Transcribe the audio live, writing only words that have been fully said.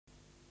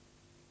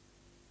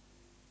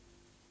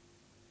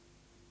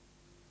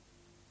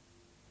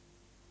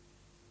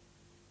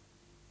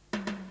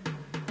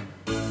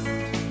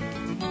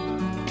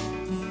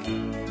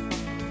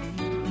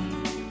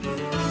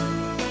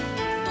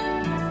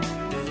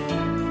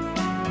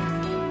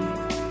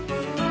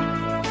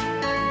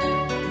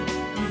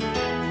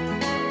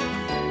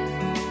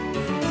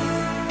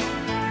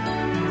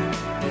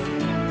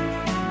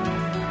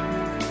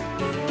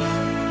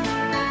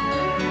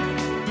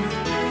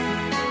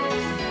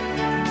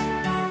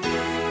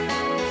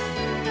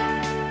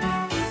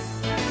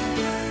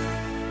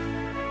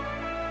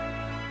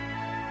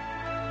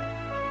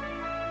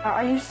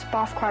I used to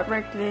bath quite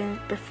regularly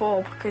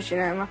before because, you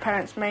know, my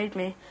parents made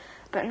me,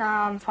 but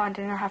now I'm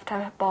finding I have to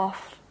have a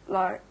bath,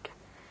 like,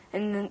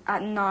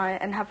 at night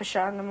and have a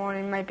shower in the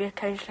morning, maybe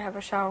occasionally have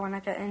a shower when I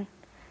get in,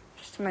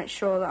 just to make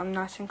sure that I'm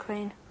nice and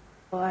clean.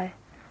 I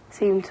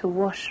seem to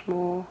wash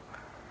more,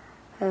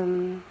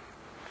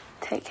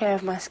 take care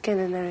of my skin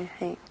and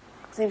everything.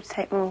 I seem to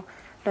take more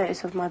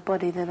notice of my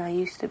body than I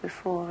used to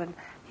before and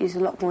use a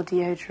lot more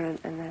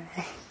deodorant and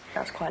everything.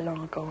 That's quite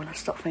long ago when I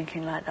stopped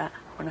thinking like that,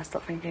 when I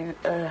stopped thinking,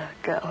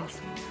 girls.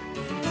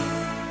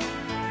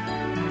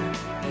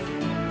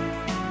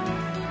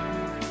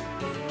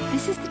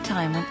 This is the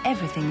time when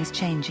everything is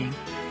changing.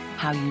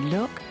 How you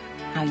look,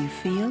 how you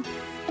feel,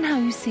 and how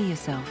you see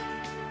yourself.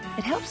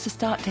 It helps to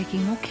start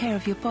taking more care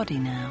of your body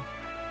now.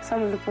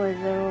 Some of the boys,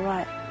 they're all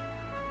right.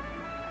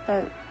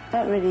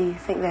 Don't really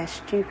think they're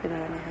stupid or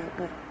anything,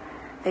 but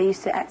they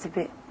used to act a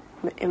bit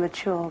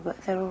immature,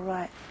 but they're all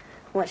right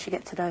once you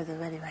get to know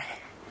them anyway.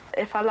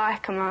 If I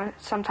like them, I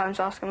sometimes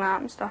ask them out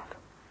and stuff.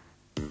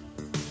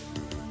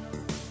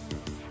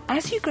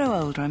 As you grow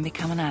older and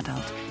become an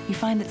adult, you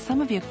find that some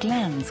of your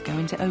glands go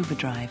into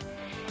overdrive,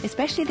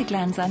 especially the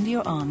glands under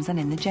your arms and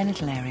in the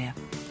genital area.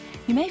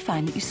 You may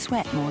find that you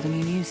sweat more than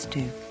you used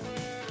to.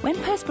 When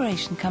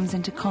perspiration comes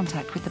into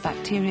contact with the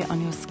bacteria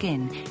on your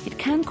skin, it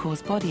can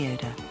cause body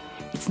odour.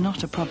 It's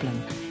not a problem.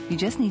 You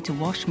just need to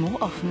wash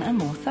more often and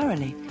more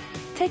thoroughly.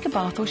 Take a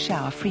bath or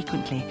shower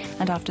frequently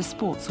and after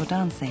sports or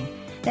dancing.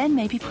 Then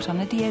maybe put on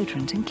a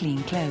deodorant and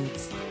clean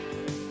clothes.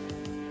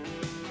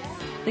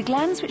 The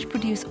glands which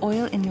produce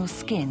oil in your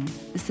skin,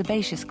 the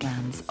sebaceous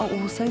glands, are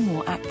also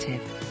more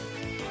active.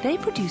 They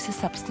produce a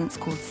substance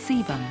called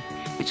sebum,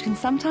 which can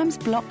sometimes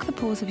block the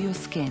pores of your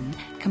skin,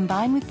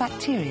 combine with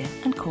bacteria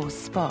and cause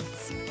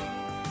spots.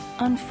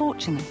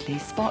 Unfortunately,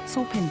 spots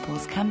or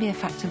pimples can be a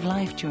fact of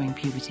life during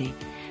puberty,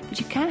 but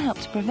you can help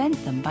to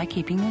prevent them by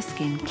keeping your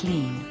skin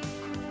clean.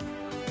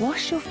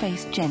 Wash your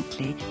face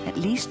gently at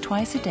least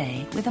twice a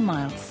day with a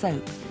mild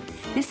soap.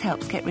 This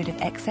helps get rid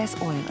of excess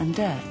oil and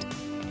dirt.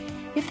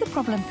 If the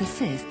problem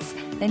persists,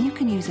 then you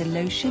can use a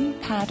lotion,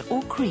 pad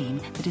or cream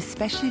that is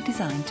specially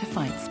designed to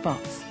fight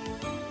spots.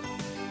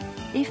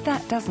 If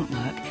that doesn't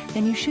work,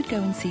 then you should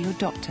go and see your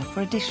doctor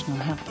for additional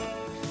help.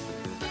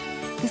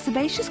 The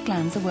sebaceous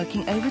glands are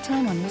working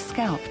overtime on your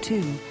scalp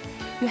too.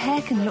 Your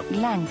hair can look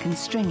lank and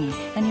stringy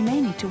and you may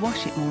need to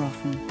wash it more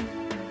often.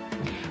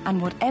 And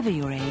whatever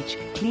your age,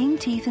 clean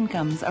teeth and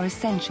gums are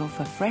essential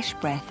for fresh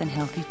breath and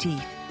healthy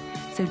teeth.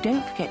 So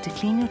don't forget to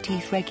clean your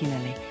teeth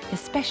regularly,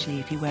 especially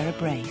if you wear a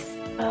brace.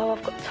 Oh,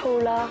 I've got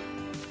taller,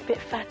 a bit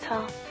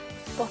fatter,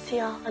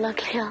 spottier and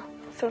uglier.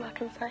 That's all I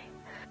can say.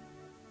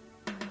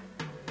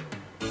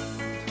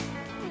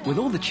 With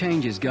all the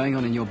changes going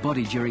on in your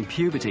body during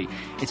puberty,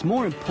 it's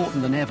more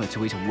important than ever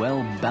to eat a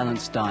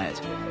well-balanced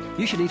diet.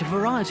 You should eat a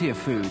variety of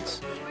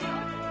foods.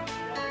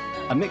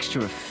 A mixture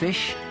of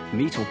fish,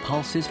 meat or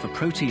pulses for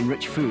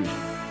protein-rich food.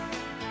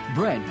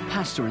 Bread,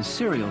 pasta and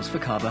cereals for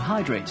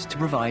carbohydrates to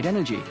provide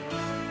energy.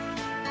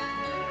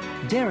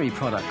 Dairy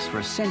products for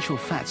essential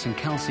fats and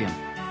calcium.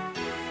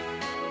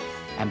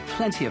 And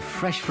plenty of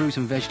fresh fruit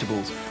and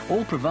vegetables,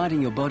 all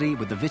providing your body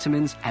with the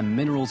vitamins and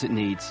minerals it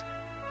needs.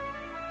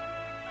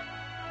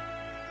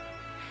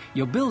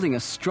 You're building a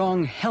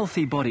strong,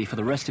 healthy body for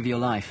the rest of your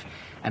life,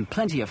 and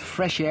plenty of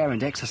fresh air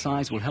and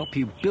exercise will help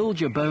you build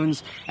your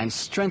bones and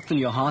strengthen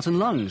your heart and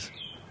lungs.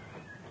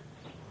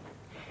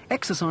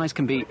 Exercise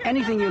can be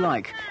anything you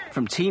like,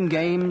 from team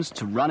games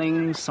to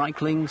running,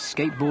 cycling,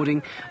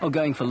 skateboarding, or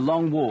going for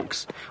long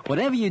walks.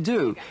 Whatever you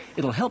do,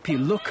 it'll help you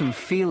look and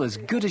feel as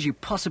good as you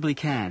possibly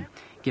can,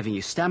 giving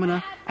you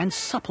stamina and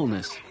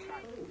suppleness.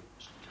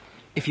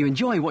 If you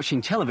enjoy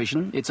watching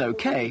television, it's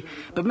okay,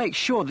 but make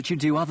sure that you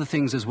do other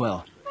things as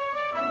well.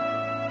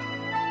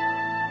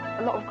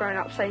 A lot of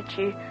grown-ups say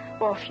to you,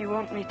 well, if you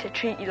want me to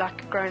treat you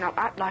like a grown-up,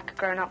 act like a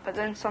grown-up, but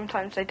then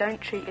sometimes they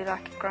don't treat you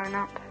like a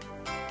grown-up.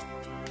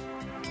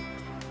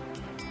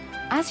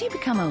 As you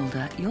become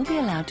older, you'll be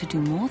allowed to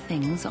do more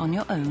things on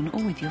your own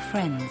or with your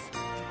friends.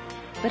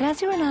 But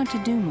as you're allowed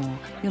to do more,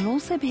 you'll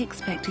also be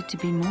expected to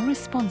be more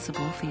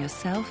responsible for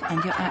yourself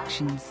and your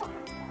actions.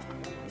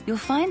 You'll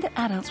find that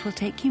adults will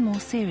take you more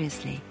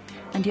seriously,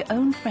 and your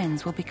own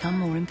friends will become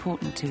more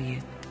important to you.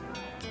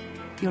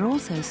 You'll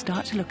also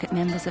start to look at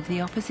members of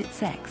the opposite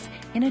sex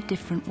in a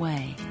different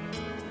way.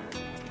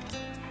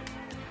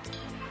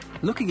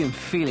 Looking and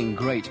feeling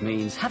great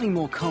means having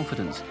more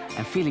confidence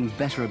and feeling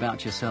better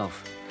about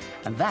yourself.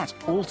 And that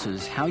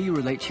alters how you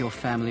relate to your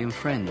family and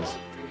friends.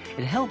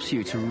 It helps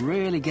you to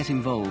really get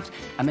involved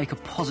and make a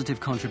positive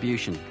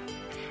contribution.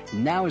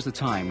 Now is the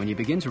time when you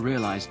begin to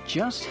realize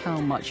just how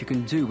much you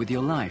can do with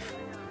your life.